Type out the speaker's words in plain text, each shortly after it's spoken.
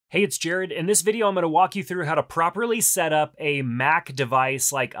Hey, it's Jared. In this video, I'm going to walk you through how to properly set up a Mac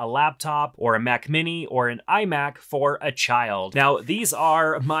device like a laptop or a Mac Mini or an iMac for a child. Now, these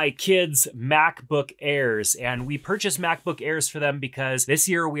are my kids' MacBook Airs, and we purchased MacBook Airs for them because this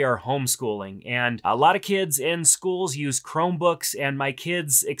year we are homeschooling, and a lot of kids in schools use Chromebooks, and my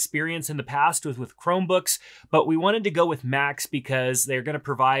kids' experience in the past was with Chromebooks, but we wanted to go with Macs because they're going to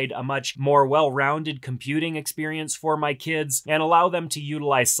provide a much more well-rounded computing experience for my kids and allow them to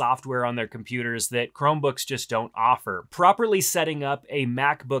utilize software on their computers that Chromebooks just don't offer. Properly setting up a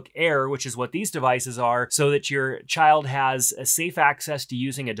MacBook Air, which is what these devices are, so that your child has a safe access to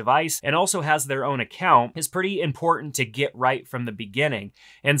using a device and also has their own account is pretty important to get right from the beginning.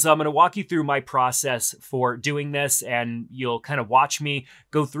 And so I'm going to walk you through my process for doing this, and you'll kind of watch me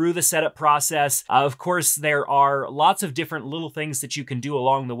go through the setup process. Of course, there are lots of different little things that you can do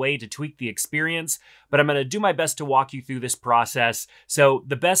along the way to tweak the experience, but I'm going to do my best to walk you through this process. So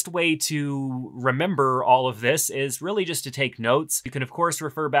the best way to remember all of this is really just to take notes. You can, of course,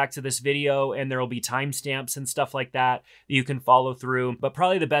 refer back to this video, and there will be timestamps and stuff like that you can follow through. But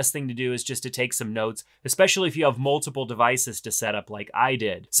probably the best thing to do is just to take some notes, especially if you have multiple devices to set up like I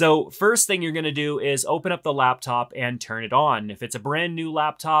did. So first thing you're going to do is open up the laptop and turn it on. If it's a brand new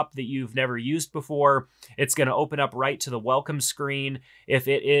laptop that you've never used before, it's going to open up right to the welcome screen. If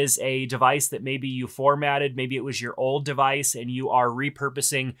it is a device that maybe you formatted, maybe it was your old device and you are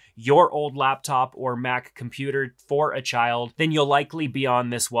repurposing your old laptop or Mac computer for a child, then you'll likely be on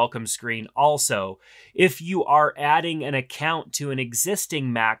this welcome screen also. If you are adding an account to an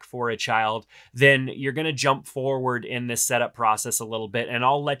existing Mac for a child, then you're going to jump forward in this setup process a little bit, and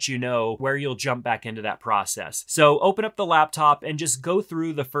I'll let you know where you'll jump back into that process. So open up the laptop and just go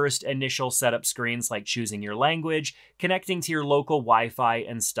through the first initial setup screens, like choosing your language, connecting to your local Wi-Fi,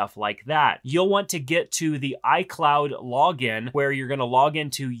 and stuff like that. You'll want to get to the iCloud login, where you're going to log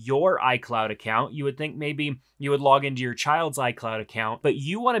into your iCloud account. You would think maybe you would log into your child's iCloud account, but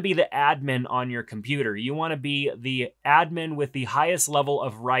you want to be the admin on your computer. You want to be the admin with the highest level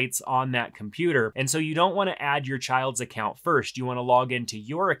of rights on that computer. And so you don't want to add your child's account first. You want to log into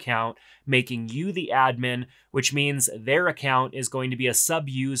your account, making you the admin, which means their account is going to be a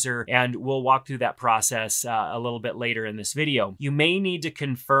sub-user, and we'll walk through that process a little bit later in this video. You may need to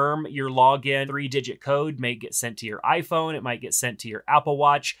confirm your login. 3-digit code may get sent to your iPhone, it might get sent to your Apple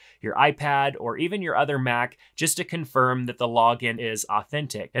Watch, your iPad, or even your other Mac, just to confirm that the login is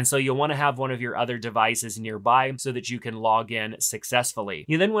authentic. And so you'll want to have one of your other devices nearby so that you can log in successfully.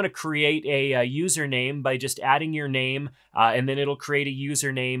 You then want to create a username by just adding your name, and then it'll create a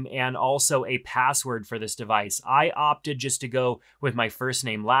username and also a password for this device. I opted just to go with my first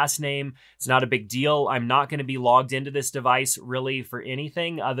name, last name. It's not a big deal. I'm not going to be logged into this device really for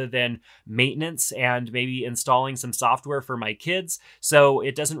anything other than maintenance and maybe installing some software for my kids. So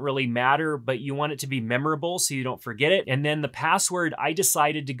it doesn't really matter, but you want it to be memorable so you don't forget it. And then the password, I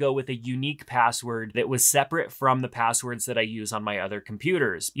decided to go with a unique password that was separate from the passwords that I use on my other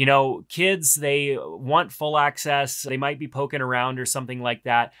computers. You know, kids, they want full access. They might be poking around or something like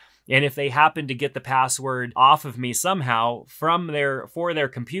that. And if they happen to get the password off of me somehow for their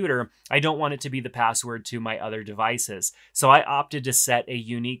computer, I don't want it to be the password to my other devices. So I opted to set a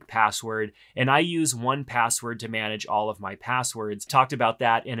unique password, and I use 1Password to manage all of my passwords. Talked about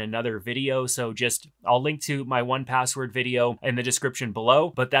that in another video, so I'll link to my 1Password video in the description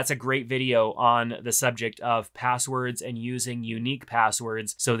below, but that's a great video on the subject of passwords and using unique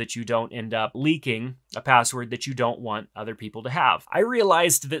passwords so that you don't end up leaking a password that you don't want other people to have. I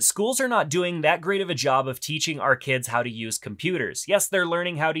realized that schools are not doing that great of a job of teaching our kids how to use computers. Yes, they're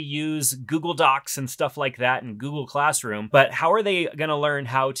learning how to use Google Docs and stuff like that in Google Classroom, but how are they going to learn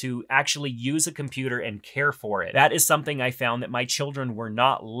how to actually use a computer and care for it? That is something I found that my children were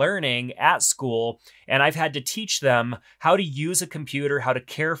not learning at school, and I've had to teach them how to use a computer, how to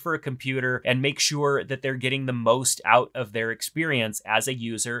care for a computer, and make sure that they're getting the most out of their experience as a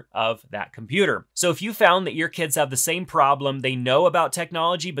user of that computer. So if you found that your kids have the same problem, they know about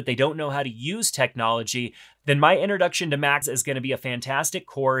technology, but they don't know how to use technology, then my Introduction to Macs is going to be a fantastic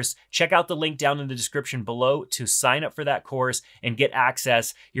course. Check out the link down in the description below to sign up for that course and get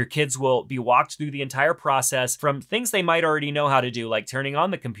access. Your kids will be walked through the entire process from things they might already know how to do, like turning on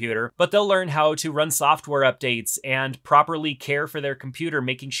the computer, but they'll learn how to run software updates and properly care for their computer,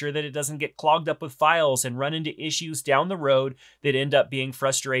 making sure that it doesn't get clogged up with files and run into issues down the road that end up being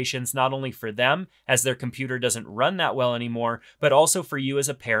frustrations not only for them as their computer doesn't run that well anymore, but also for you as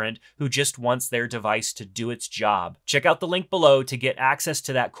a parent who just wants their device to do its job. Check out the link below to get access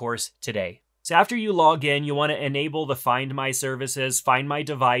to that course today. So after you log in, you want to enable the Find My services, Find My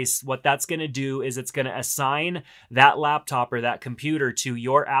device. What that's going to do is it's going to assign that laptop or that computer to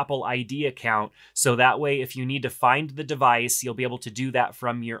your Apple ID account. So that way, if you need to find the device, you'll be able to do that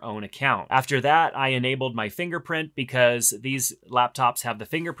from your own account. After that, I enabled my fingerprint because these laptops have the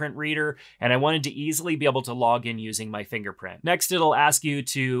fingerprint reader, and I wanted to easily be able to log in using my fingerprint. Next, it'll ask you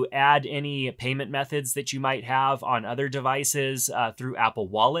to add any payment methods that you might have on other devices through Apple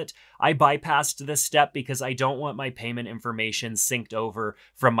Wallet. I bypassed this step because I don't want my payment information synced over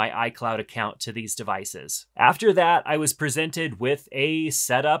from my iCloud account to these devices. After that, I was presented with a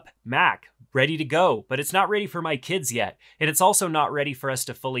setup Mac, ready to go, but it's not ready for my kids yet. And it's also not ready for us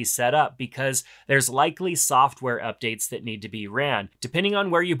to fully set up because there's likely software updates that need to be ran. Depending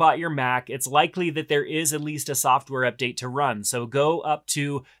on where you bought your Mac, it's likely that there is at least a software update to run. So go up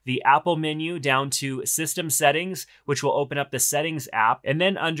to the Apple menu down to System Settings, which will open up the Settings app. And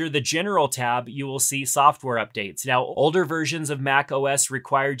then under the General tab, you will see software updates. Now, older versions of Mac OS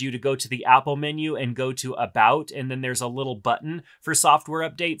required you to go to the Apple menu and go to About, and then there's a little button for software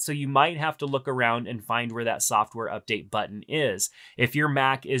updates. So you might have to look around and find where that software update button is. If your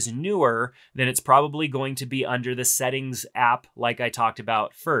Mac is newer, then it's probably going to be under the Settings app like I talked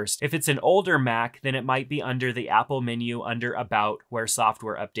about first. If it's an older Mac, then it might be under the Apple menu under About where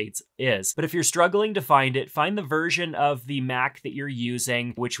software updates is. But if you're struggling to find it, find the version of the Mac that you're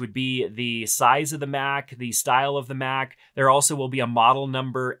using, which would be the size of the Mac, the style of the Mac. There also will be a model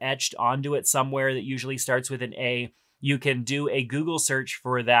number etched onto it somewhere that usually starts with an A. You can do a Google search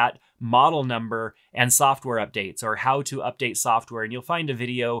for that model number and software updates, or how to update software, and you'll find a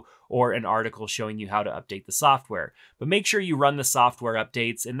video or an article showing you how to update the software. But make sure you run the software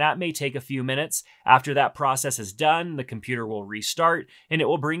updates, and that may take a few minutes. After that process is done, the computer will restart, and it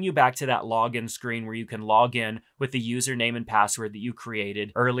will bring you back to that login screen where you can log in with the username and password that you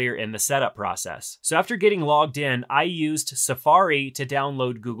created earlier in the setup process. So after getting logged in, I used Safari to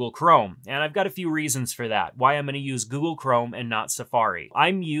download Google Chrome, and I've got a few reasons for that, why I'm going to use Google Chrome and not Safari.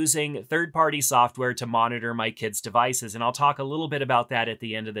 I'm using third-party software to monitor my kids' devices, and I'll talk a little bit about that at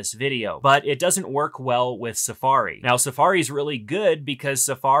the end of this video, but it doesn't work well with Safari. Now, Safari is really good because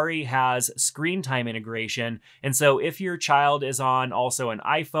Safari has screen time integration, and so if your child is on also an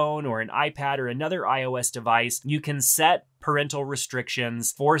iPhone or an iPad or another iOS device, you can set parental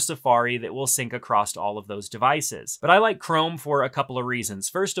restrictions for Safari that will sync across all of those devices. But I like Chrome for a couple of reasons.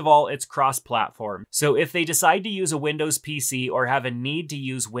 First of all, it's cross-platform. So if they decide to use a Windows PC or have a need to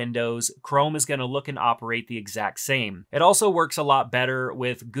use Windows, Chrome is going to look and operate the exact same. It also works a lot better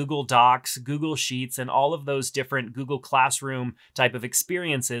with Google Docs, Google Sheets, and all of those different Google Classroom type of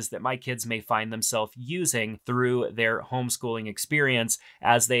experiences that my kids may find themselves using through their homeschooling experience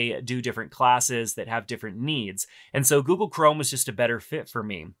as they do different classes that have different needs. And so Google Chrome was just a better fit for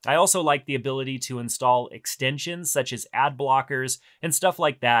me. I also like the ability to install extensions such as ad blockers and stuff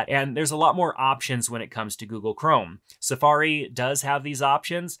like that, and there's a lot more options when it comes to Google Chrome. Safari does have these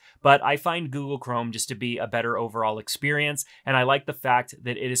options, but I find Google Chrome just to be a better overall experience, and I like the fact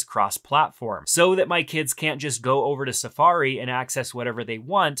that it is cross-platform. So that my kids can't just go over to Safari and access whatever they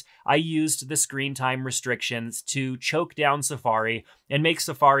want, I used the screen time restrictions to choke down Safari and make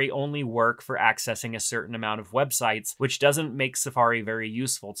Safari only work for accessing a certain amount of websites, which doesn't make Safari very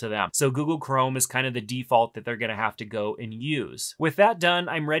useful to them. So Google Chrome is kind of the default that they're going to have to go and use. With that done,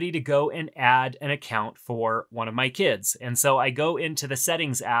 I'm ready to go and add an account for one of my kids. And so I go into the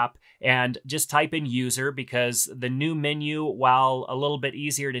Settings app and just type in user, because the new menu, while a little bit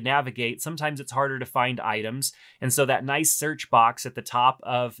easier to navigate, sometimes it's harder to find items. And so that nice search box at the top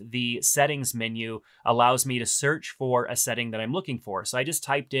of the settings menu allows me to search for a setting that I'm looking for. So I just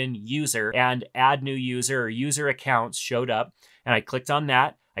typed in user, and add new user or user accounts showed up, and I clicked on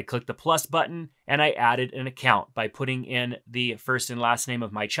that. I clicked the plus button and I added an account by putting in the first and last name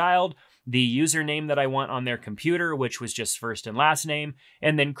of my child, the username that I want on their computer, which was just first and last name,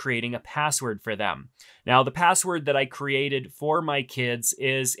 and then creating a password for them. Now, the password that I created for my kids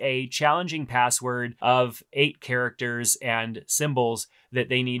is a challenging password of 8 characters and symbols that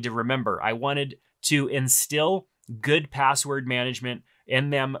they need to remember. I wanted to instill good password management in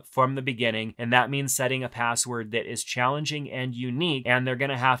them from the beginning, and that means setting a password that is challenging and unique, and they're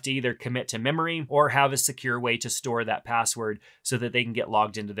going to have to either commit to memory or have a secure way to store that password so that they can get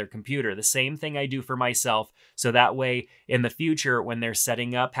logged into their computer. The same thing I do for myself, so that way in the future when they're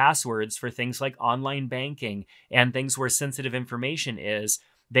setting up passwords for things like online banking and things where sensitive information is,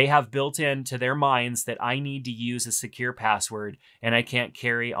 they have built into their minds that I need to use a secure password and I can't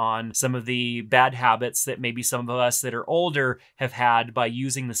carry on some of the bad habits that maybe some of us that are older have had by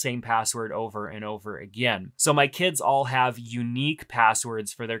using the same password over and over again. So my kids all have unique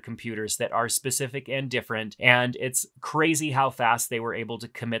passwords for their computers that are specific and different, and it's crazy how fast they were able to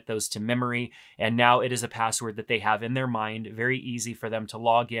commit those to memory, and now it is a password that they have in their mind, very easy for them to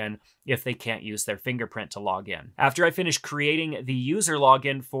log in if they can't use their fingerprint to log in. After I finish creating the user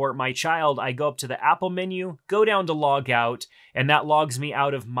login for my child, I go up to the Apple menu, go down to log out, and that logs me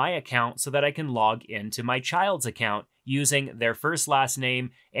out of my account so that I can log into my child's account using their first, last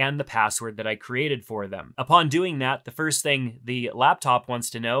name, and the password that I created for them. Upon doing that, the first thing the laptop wants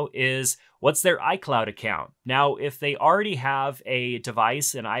to know is what's their iCloud account. Now, if they already have a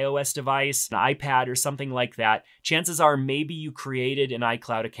device, an iOS device, an iPad, or something like that, chances are maybe you created an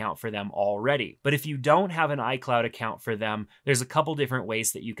iCloud account for them already. But if you don't have an iCloud account for them, there's a couple different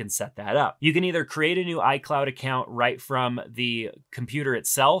ways that you can set that up. You can either create a new iCloud account right from the computer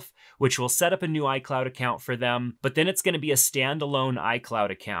itself, which will set up a new iCloud account for them, but then it's going to be a standalone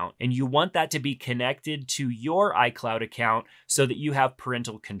iCloud account, and you want that to be connected to your iCloud account so that you have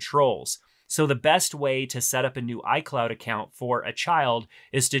parental controls. So the best way to set up a new iCloud account for a child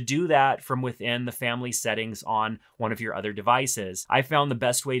is to do that from within the family settings on one of your other devices. I found the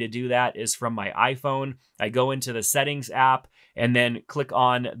best way to do that is from my iPhone. I go into the settings app and then click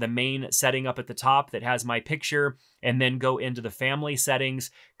on the main setting up at the top that has my picture, and then go into the family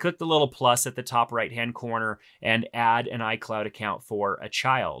settings, click the little plus at the top right-hand corner, and add an iCloud account for a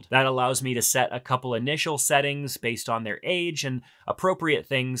child. That allows me to set a couple initial settings based on their age and appropriate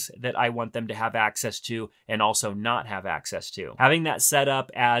things that I want them to have access to and also not have access to. Having that set up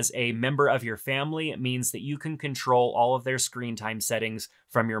as a member of your family means that you can control all of their screen time settings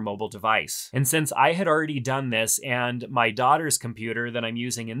from your mobile device. And since I had already done this and my daughter's computer that I'm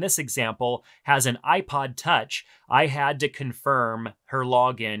using in this example has an iPod Touch, I had to confirm her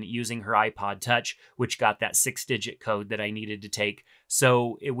login using her iPod Touch, which got that 6-digit code that I needed to take.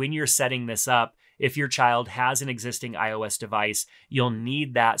 So when you're setting this up, if your child has an existing iOS device, you'll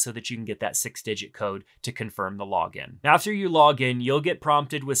need that so that you can get that 6-digit code to confirm the login. Now, after you log in, you'll get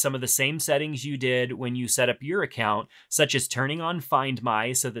prompted with some of the same settings you did when you set up your account, such as turning on Find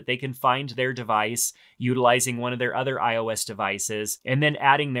My so that they can find their device, utilizing one of their other iOS devices, and then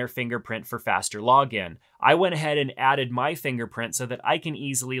adding their fingerprint for faster login. I went ahead and added my fingerprint so that I can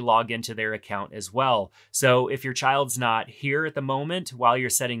easily log into their account as well. So if your child's not here at the moment while you're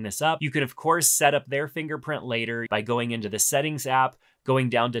setting this up, you can of course set up their fingerprint later by going into the settings app, going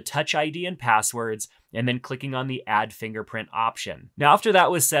down to Touch ID and passwords, and then clicking on the Add Fingerprint option. Now, after that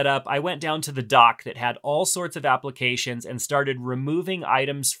was set up, I went down to the dock that had all sorts of applications and started removing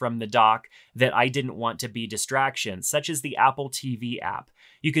items from the dock that I didn't want to be distractions, such as the Apple TV app.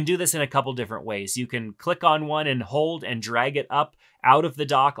 You can do this in a couple different ways. You can click on one and hold and drag it up out of the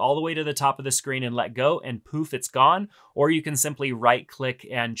dock all the way to the top of the screen and let go, and poof, it's gone. Or you can simply right click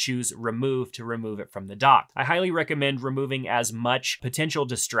and choose remove to remove it from the dock. I highly recommend removing as much potential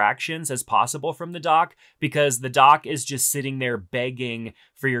distractions as possible from the dock, because the dock is just sitting there begging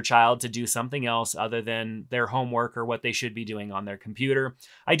for your child to do something else other than their homework or what they should be doing on their computer.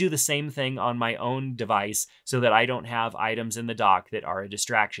 I do the same thing on my own device so that I don't have items in the dock that are a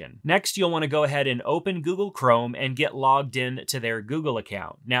distraction. Next, you'll want to go ahead and open Google Chrome and get logged in to their Google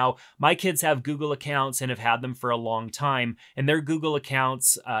account. Now, my kids have Google accounts and have had them for a long time, and their Google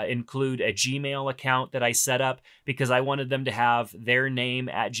accounts include a Gmail account that I set up because I wanted them to have their name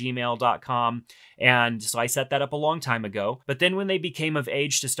at gmail.com. And so I set that up a long time ago. But then when they became of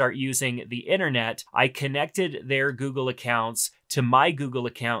age to start using the internet, I connected their Google accounts to my Google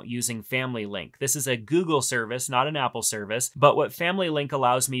account using Family Link. This is a Google service, not an Apple service, but what Family Link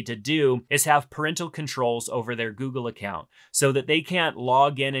allows me to do is have parental controls over their Google account so that they can't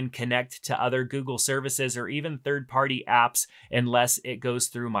log in and connect to other Google services or even third-party apps unless it goes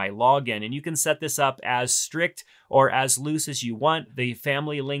through my login. And you can set this up as strict or as loose as you want. The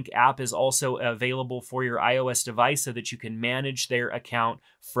Family Link app is also available for your iOS device so that you can manage their account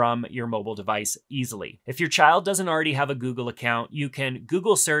from your mobile device easily. If your child doesn't already have a Google account, you can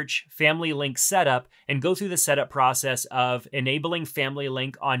Google search Family Link setup and go through the setup process of enabling Family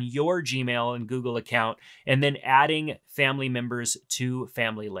Link on your Gmail and Google account, and then adding family members to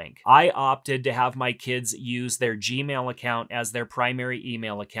Family Link. I opted to have my kids use their Gmail account as their primary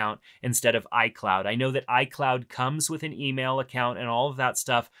email account instead of iCloud. I know that iCloud comes with an email account and all of that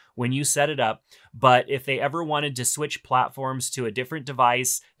stuff when you set it up, but if they ever wanted to switch platforms to a different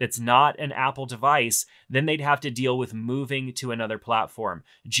device that's not an Apple device, then they'd have to deal with moving to another platform.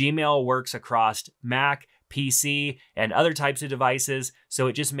 Gmail works across Mac, PC, and other types of devices. So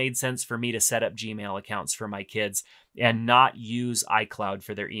it just made sense for me to set up Gmail accounts for my kids and not use iCloud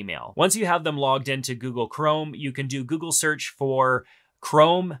for their email. Once you have them logged into Google Chrome, you can do Google search for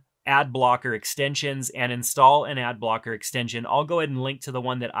Chrome ad blocker extensions and install an ad blocker extension. I'll go ahead and link to the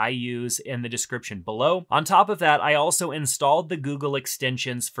one that I use in the description below. On top of that, I also installed the Google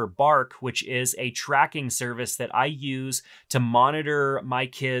extensions for Bark, which is a tracking service that I use to monitor my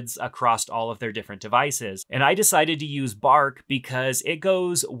kids across all of their different devices. And I decided to use Bark because it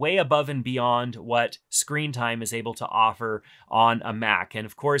goes way above and beyond what screen time is able to offer on a Mac. And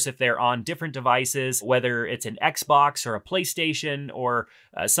of course, if they're on different devices, whether it's an Xbox or a PlayStation or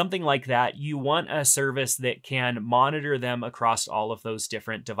something like that, you want a service that can monitor them across all of those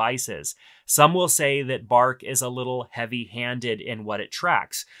different devices. Some will say that Bark is a little heavy-handed in what it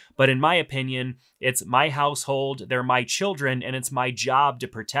tracks, but in my opinion, it's my household, they're my children, and it's my job to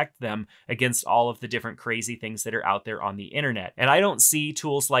protect them against all of the different crazy things that are out there on the internet. And I don't see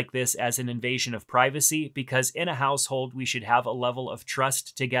tools like this as an invasion of privacy, because in a household, we should have a level of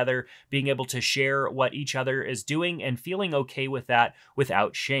trust together, being able to share what each other is doing and feeling okay with that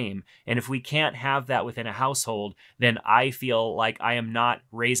without shame. And if we can't have that within a household, then I feel like I am not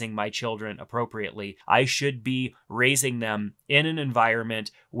raising my children appropriately. I should be raising them in an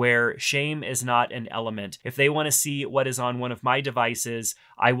environment where shame is not an element. If they want to see what is on one of my devices,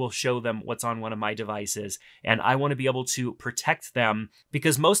 I will show them what's on one of my devices. And I want to be able to protect them,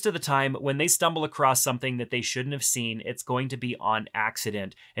 because most of the time when they stumble across something that they shouldn't have seen, it's going to be on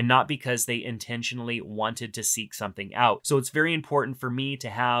accident and not because they intentionally wanted to seek something out. So it's very important for me to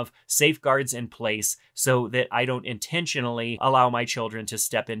have safeguards in place so that I don't intentionally allow my children to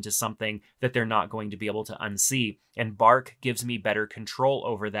step into something that they're not going to be able to unsee. And Bark gives me better control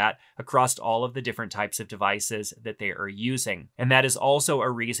over that across all of the different types of devices that they are using. And that is also a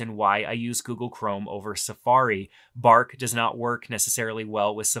reason why I use Google Chrome over Safari. Bark does not work necessarily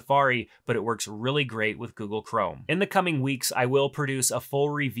well with Safari, but it works really great with Google Chrome. In the coming weeks, I will produce a full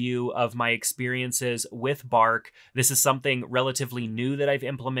review of my experiences with Bark. This is something relatively new that I've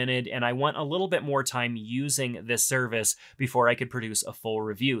implemented, and I want a little bit more time using this service before I could produce a full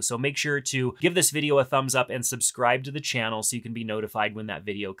review. So make sure to give this video a thumbs up and subscribe to the channel so you can be notified when that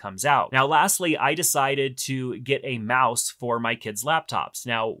video comes out. Now, lastly, I decided to get a mouse for my kids' laptops.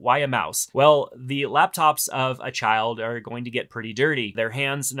 Now, why a mouse? Well, the laptops of a child are going to get pretty dirty. Their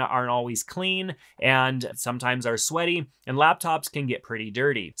hands aren't always clean and sometimes are sweaty, and laptops can get pretty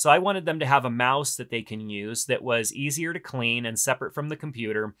dirty. So I wanted them to have a mouse that they can use that was easier to clean and separate from the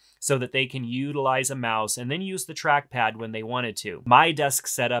computer so that they can utilize a mouse and then use the trackpad when they wanted to. My desk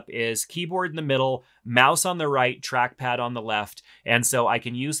setup is keyboard in the middle, mouse on the right, trackpad on the left, and so I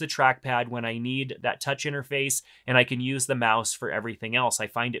can use the trackpad when I need that touch interface, and I can use the mouse for everything else. I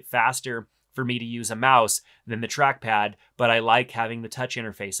find it faster for me to use a mouse than the trackpad, but I like having the touch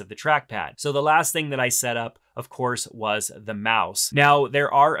interface of the trackpad. So the last thing that I set up, of course, was the mouse. Now,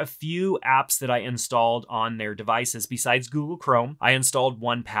 there are a few apps that I installed on their devices. Besides Google Chrome, I installed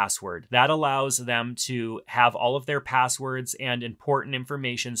 1Password. That allows them to have all of their passwords and important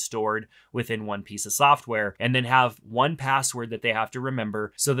information stored within one piece of software, and then have one password that they have to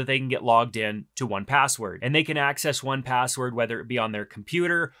remember so that they can get logged in to 1Password. And they can access 1Password whether it be on their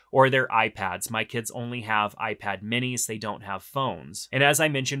computer or their iPads. My kids only have iPad minis, they don't have phones. And as I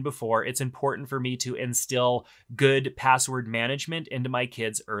mentioned before, it's important for me to instill good password management into my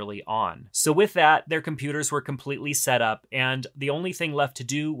kids early on. So with that, their computers were completely set up, and the only thing left to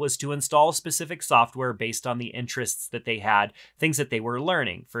do was to install specific software based on the interests that they had, things that they were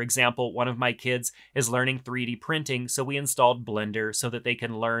learning. For example, one of my kids is learning 3D printing, so we installed Blender so that they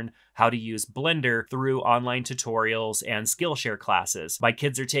can learn how to use Blender through online tutorials and Skillshare classes. My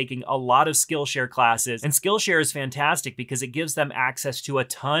kids are taking a lot of Skillshare classes, and Skillshare is fantastic because it gives them access to a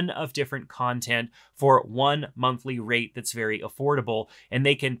ton of different content for one monthly rate that's very affordable, and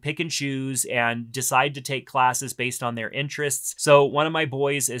they can pick and choose and decide to take classes based on their interests. So one of my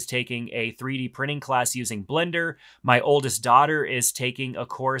boys is taking a 3D printing class using Blender. My oldest daughter is taking a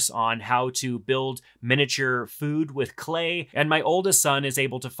course on how to build miniature food with clay, and my oldest son is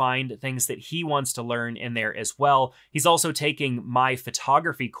able to find things that he wants to learn in there as well. He's also taking my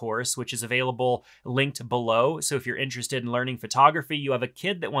photography course, which is available linked below. So if you're interested in learning photography, you have a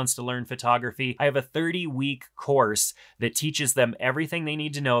kid that wants to learn photography, I have a 30-week course that teaches them everything they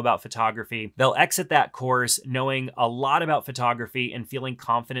need to know about photography. They'll exit that course knowing a lot about photography and feeling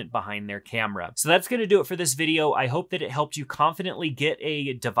confident behind their camera. So that's going to do it for this video. I hope that it helped you confidently get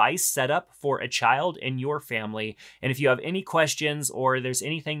a device set up for a child in your family. And if you have any questions or there's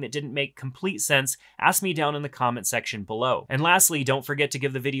anything that it didn't make complete sense, ask me down in the comment section below. And lastly, don't forget to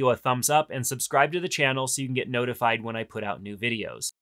give the video a thumbs up and subscribe to the channel so you can get notified when I put out new videos.